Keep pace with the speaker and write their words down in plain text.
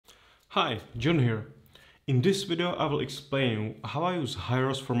Hi, John here. In this video I will explain how I use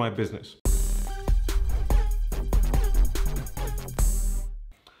Hyros for my business.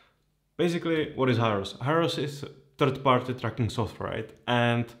 Basically, what is Hyros? Hyros is third-party tracking software, right?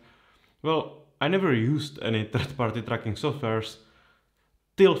 And well, I never used any third-party tracking softwares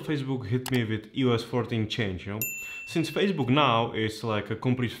till Facebook hit me with iOS 14 change, Since Facebook now is like a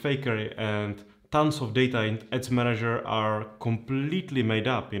complete fakery and tons of data in Ads Manager are completely made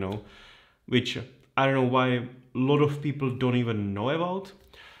up, which I don't know why a lot of people don't even know about.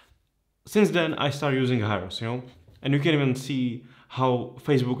 Since then, I started using Hyros, and you can even see how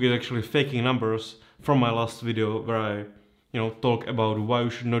Facebook is actually faking numbers from my last video where I, talk about why you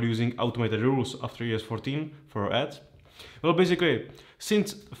should not using automated rules after iOS 14 for ads. Well, basically,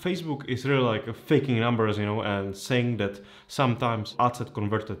 since Facebook is really like faking numbers, and saying that sometimes ad set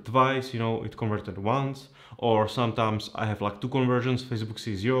converted twice, it converted once, or sometimes I have like two conversions, Facebook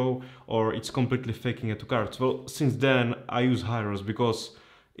sees 0, or it's completely faking it to cards. Well, since then I use Hyros because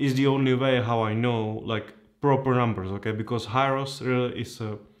it's the only way how I know like proper numbers, okay? Because Hyros really is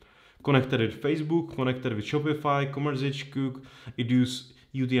connected with Facebook, connected with Shopify, Commerce HQ, it uses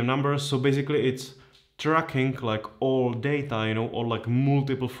UTM numbers, so basically it's tracking like all data, on like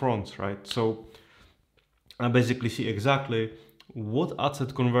multiple fronts, right? So I basically see exactly what ad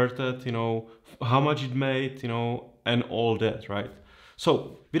set converted, how much it made, and all that, right?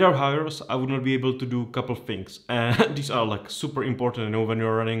 So without Hyros, I would not be able to do a couple of things, and these are like super important, when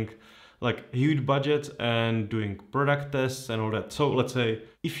you're running like huge budgets and doing product tests and all that. So let's say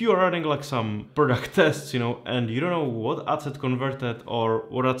if you are running like some product tests, and you don't know what ad set converted or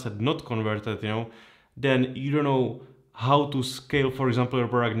what ad set not converted, then you don't know how to scale, for example, your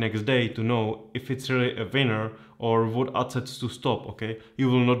product next day to know if it's really a winner or what ad sets to stop, okay? You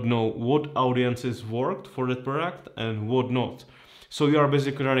will not know what audiences worked for that product and what not. So you are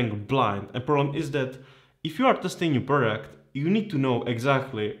basically running blind. And problem is that if you are testing your product, you need to know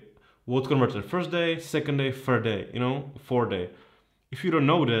exactly what converted first day, second day, third day, fourth day. If you don't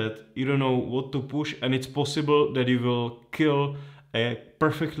know that, you don't know what to push, and it's possible that you will kill a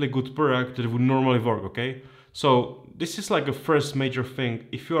perfectly good product that would normally work, okay? So this is like a first major thing.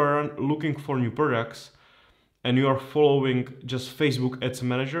 If you are looking for new products and you are following just Facebook Ads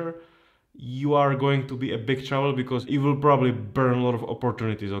Manager, you are going to be a big trouble because you will probably burn a lot of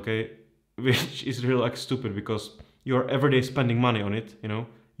opportunities, okay? Which is really like stupid because you are every day spending money on it,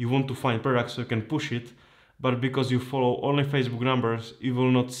 You want to find products so you can push it, but because you follow only Facebook numbers, you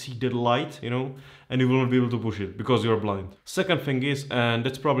will not see the light, and you will not be able to push it because you're blind. Second thing is, and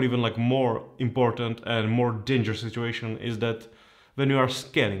that's probably even like more important and more dangerous situation, is that when you are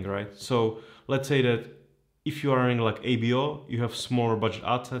scaling, right? So let's say that if you are in like ABO, you have smaller budget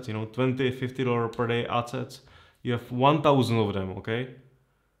ad sets, $20, $50 per day ad sets, you have 1,000 of them, okay?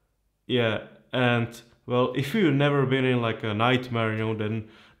 Yeah, and well, if you've never been in like a nightmare, then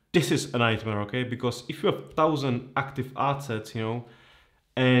this is a nightmare, okay? Because if you have 1,000 active ad sets,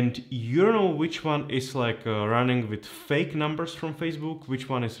 and you don't know which one is like running with fake numbers from Facebook, which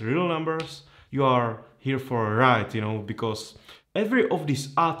one is real numbers, you are here for a ride, because every of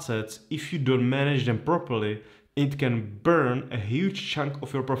these ad sets, if you don't manage them properly, it can burn a huge chunk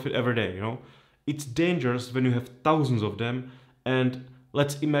of your profit every day, It's dangerous when you have thousands of them, and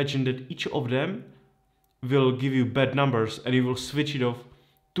let's imagine that each of them will give you bad numbers and you will switch it off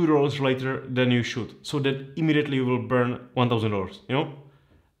 $2 later than you should, so that immediately you will burn $1,000,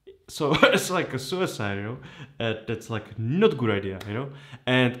 So it's like a suicide, that's like not a good idea,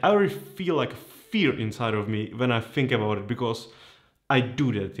 And I already feel like fear inside of me when I think about it because I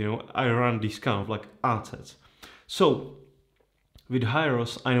do that, I run these kind of like ad sets. So with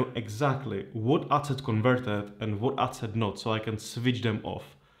Hyros, I know exactly what ad set converted and what ad set not, so I can switch them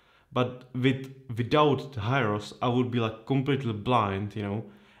off. But without the Hyros, I would be like completely blind,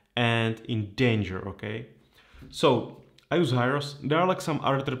 and in danger, okay? So I use Hyros. There are like some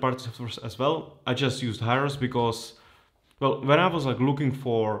other third-party softwares as well. I just used Hyros because, well, when I was like looking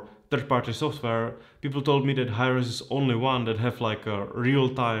for third-party software, people told me that Hyros is only one that have like a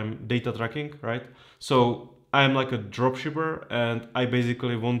real-time data tracking, right? So I'm like a dropshipper and I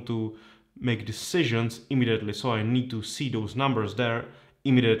basically want to make decisions immediately. So I need to see those numbers there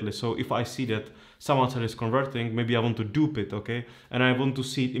immediately. So if I see that some ad set is converting, maybe I want to dupe it, okay? And I want to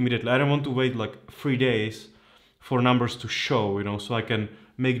see it immediately. I don't want to wait like 3 days for numbers to show, so I can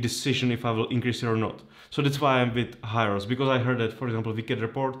make decision if I will increase it or not. So that's why I'm with Hyros, because I heard that, for example, Wicked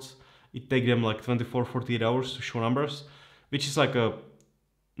reports, it takes them like 24, 48 hours to show numbers, which is like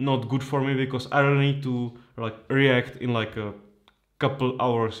not good for me because I don't need to like react in like a couple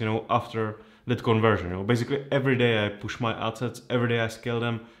hours, after that conversion. Basically every day I push my ad sets, every day I scale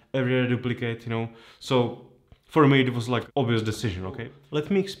them, every duplicate, you know. So for me, it was like obvious decision, okay? Let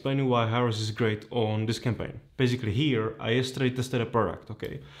me explain you why Hyros is great on this campaign. Basically here, I yesterday tested a product,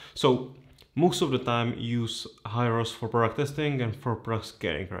 okay? So most of the time use Hyros for product testing and for product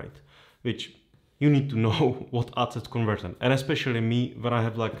scaling, right? Which you need to know what ad set converted, and especially me when I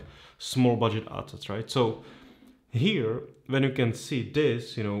have like small budget ad sets, right? So here, when you can see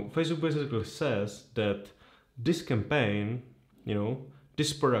this, you know, Facebook basically says that this campaign, you know,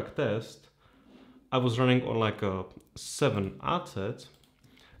 this product test, I was running on like 7 ad sets,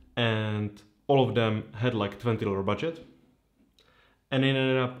 and all of them had like $20 budget, and it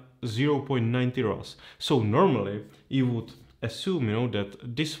ended up 0.90 ROAS. So normally you would assume, you know,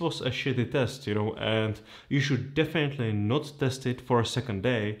 that this was a shitty test, you know, and you should definitely not test it for a second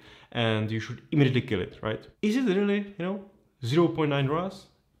day, and you should immediately kill it, right? Is it really, you know, 0.9 ROAS?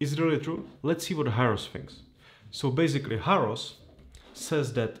 Is it really true? Let's see what Hyros thinks. So basically Hyros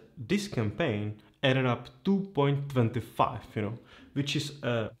says that this campaign ended up 2.25, you know, which is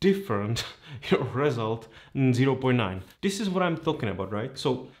a different result than 0.9. This is what I'm talking about, right?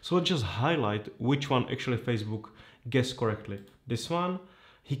 So let's just highlight which one actually Facebook guessed correctly. This one,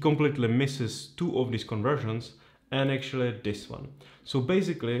 he completely misses 2 of these conversions, and actually this one. So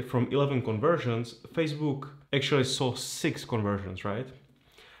basically from 11 conversions, Facebook actually saw 6 conversions, right?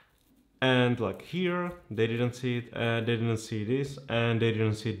 And like here, they didn't see it, they didn't see this, and they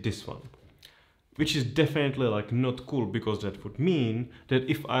didn't see this one. Which is definitely like not cool, because that would mean that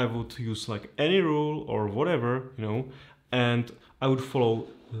if I would use like any rule or whatever, you know, and I would follow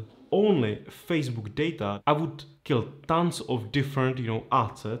only Facebook data, I would kill tons of different, you know,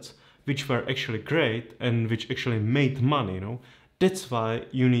 ad sets which were actually great and which actually made money, you know. That's why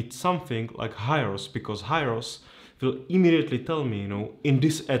you need something like Hyros, because Hyros will immediately tell me, you know, in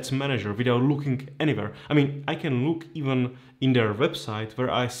this ads manager without looking anywhere. I mean, I can look even in their website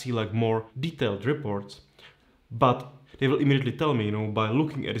where I see like more detailed reports, but they will immediately tell me, you know, by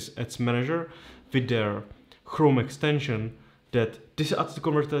looking at this ads manager with their Chrome extension, that this ad set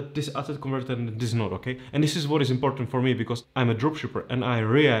converted, and this is not, okay? And this is what is important for me, because I'm a dropshipper and I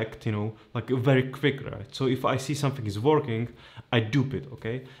react, you know, like very quick, right? So if I see something is working, I dupe it,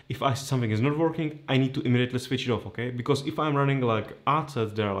 okay? If I see something is not working, I need to immediately switch it off, okay? Because if I'm running like ad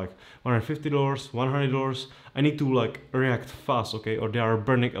sets, they're like $150, $100, I need to like react fast, okay? Or they are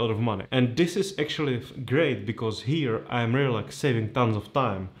burning a lot of money. And this is actually great, because here I'm really like saving tons of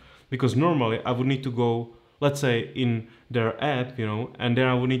time, because normally I would need to go, let's say, in their app, you know, and then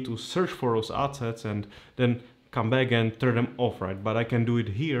I would need to search for those ad sets and then come back and turn them off, right? But I can do it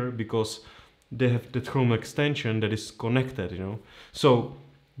here because they have the Chrome extension that is connected, you know. So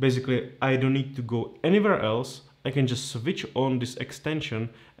basically I don't need to go anywhere else. I can just switch on this extension,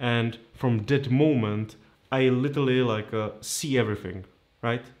 and from that moment I literally like see everything,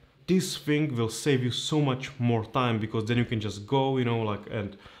 right? This thing will save you so much more time, because then you can just go, you know, like,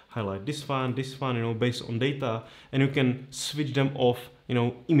 and highlight this one, you know, based on data, and you can switch them off, you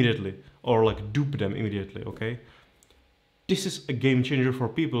know, immediately, or like dupe them immediately, okay? This is a game changer for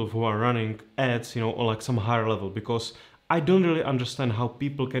people who are running ads, you know, on like some higher level, because I don't really understand how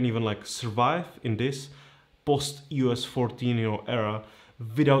people can even like survive in this post iOS 14, you know, era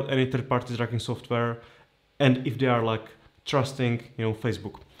without any third-party tracking software, and if they are like trusting, you know,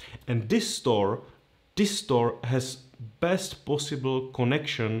 Facebook. And this store has best possible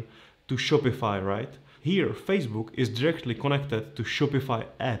connection to Shopify, right? Here, Facebook is directly connected to Shopify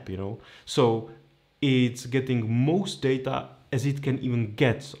app, you know, so it's getting most data as it can even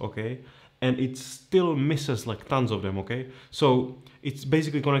get, okay? And it still misses like tons of them, okay? So it's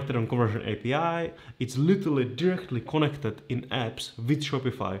basically connected on Conversion API. It's literally directly connected in apps with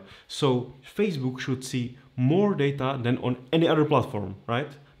Shopify. So Facebook should see more data than on any other platform,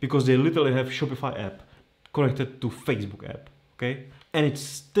 right? Because they literally have Shopify app connected to Facebook app, okay? And it's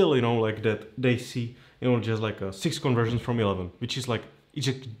still, you know, like that they see, you know, just like 6 conversions from 11, which is like, it's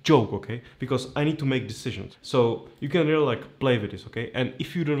a joke, okay? Because I need to make decisions. So you can really like play with this, okay? And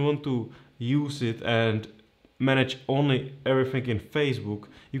if you don't want to use it and manage only everything in Facebook,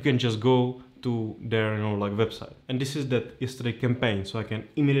 you can just go to their, you know, like website. And this is that yesterday campaign, so I can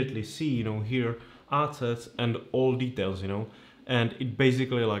immediately see, you know, here ad sets and all details, you know, and it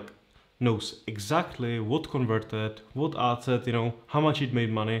basically like knows exactly what converted, what ad set, you know, how much it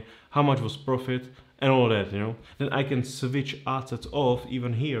made money, how much was profit, and all that, you know. Then I can switch ad sets off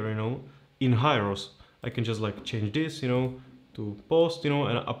even here, you know, in Hyros. I can just like change this, you know, to post, you know,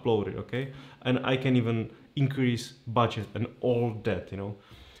 and upload it, okay? And I can even increase budget and all that, you know.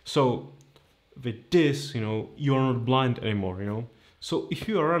 So with this, you know, you're not blind anymore, you know. So if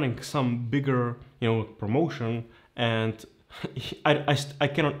you are running some bigger, you know, promotion, and I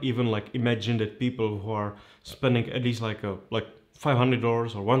cannot even like imagine that people who are spending at least like $500 or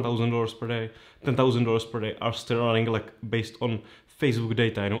 $1,000 per day, $10,000 per day are still running like based on Facebook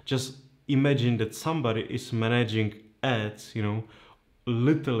data, you know. Just imagine that somebody is managing ads, you know,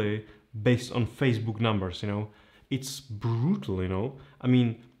 literally based on Facebook numbers, you know. It's brutal, you know. I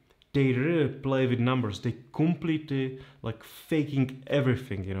mean, they really play with numbers. They completely like faking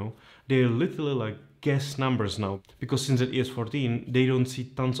everything, you know. They literally like guess numbers now, because since iOS 14 they don't see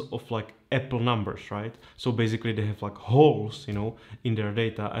tons of like Apple numbers, right? So basically they have like holes, you know, in their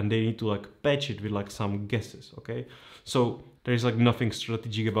data, and they need to like patch it with like some guesses. Okay, so there's like nothing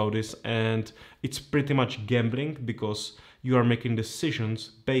strategic about this, and it's pretty much gambling because you are making decisions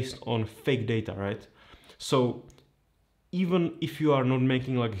based on fake data, right? So even if you are not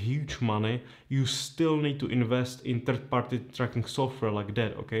making like huge money, you still need to invest in third-party tracking software like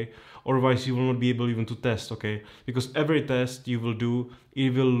that, okay? Otherwise you will not be able even to test, okay? Because every test you will do,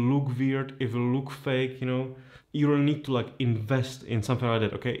 it will look weird, it will look fake, you know? You will need to like invest in something like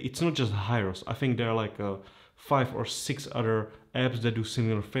that, okay? It's not just Hyros. I think there are like 5 or 6 other apps that do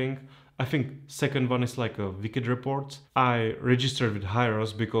similar thing. I think second one is like a Wicked Reports. I registered with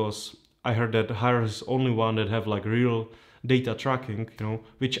Hyros because I heard that Hyros is only one that have like real data tracking, you know,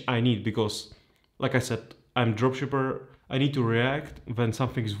 which I need because, like I said, I'm dropshipper. I need to react when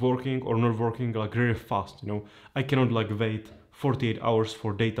something is working or not working like really fast, you know. I cannot like wait 48 hours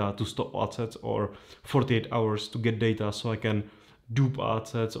for data to stop ad sets or 48 hours to get data so I can dupe ad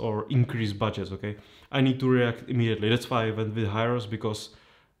sets or increase budgets, okay? I need to react immediately. That's why I went with Hyros because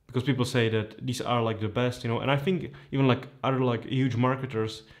people say that these are like the best, you know, and I think even like other like huge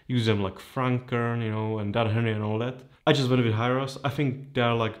marketers use them, like Frank Kern, you know, and Dan Henry and all that. I just went with Hyros. I think they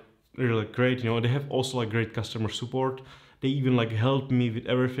are like really great, you know. They have also like great customer support. They even like help me with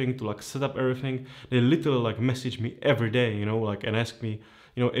everything to like set up everything. They literally like message me every day, you know, like, and ask me,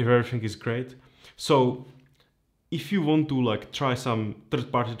 you know, if everything is great. So if you want to like try some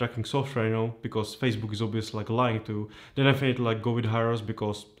third-party tracking software, you know, because Facebook is obviously like lying to, then definitely like go with Hyros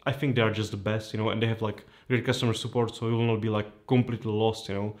because I think they are just the best, you know, and they have like great customer support, so you will not be like completely lost,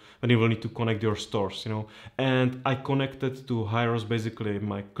 you know, when you will need to connect your stores, you know. And I connected to Hyros basically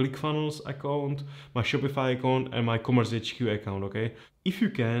my ClickFunnels account, my Shopify account, and my Commerce HQ account, okay? If you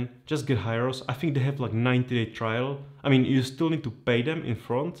can, just get Hyros. I think they have like 90-day trial. I mean, you still need to pay them in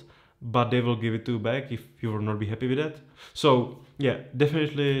front, but they will give it to you back if you will not be happy with it. So yeah,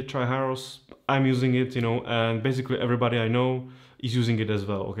 definitely try Hyros. I'm using it, you know, and basically everybody I know is using it as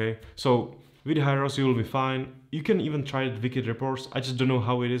well, okay? So with Hyros you will be fine. You can even try it Wicked Reports. I just don't know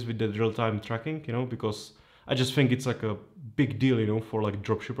how it is with the real-time tracking, you know, because I just think it's like a big deal, you know, for like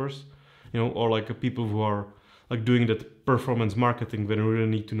dropshippers, you know, or like people who are like doing that performance marketing when you really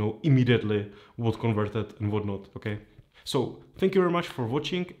need to know immediately what converted and what not, okay? So thank you very much for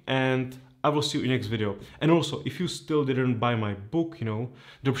watching, and I will see you in the next video. And also, if you still didn't buy my book, you know,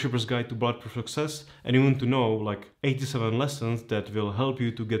 Dropshipper's Guide to Bulletproof Success, and you want to know like 87 lessons that will help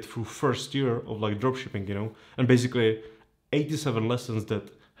you to get through first year of like dropshipping, you know, and basically 87 lessons that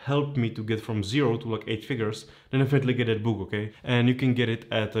helped me to get from 0 to like 8 figures, then definitely get that book, okay? And you can get it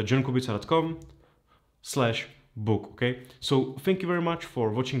at johnkubica.com/book, okay? So thank you very much for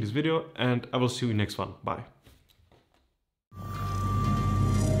watching this video, and I will see you in the next one. Bye.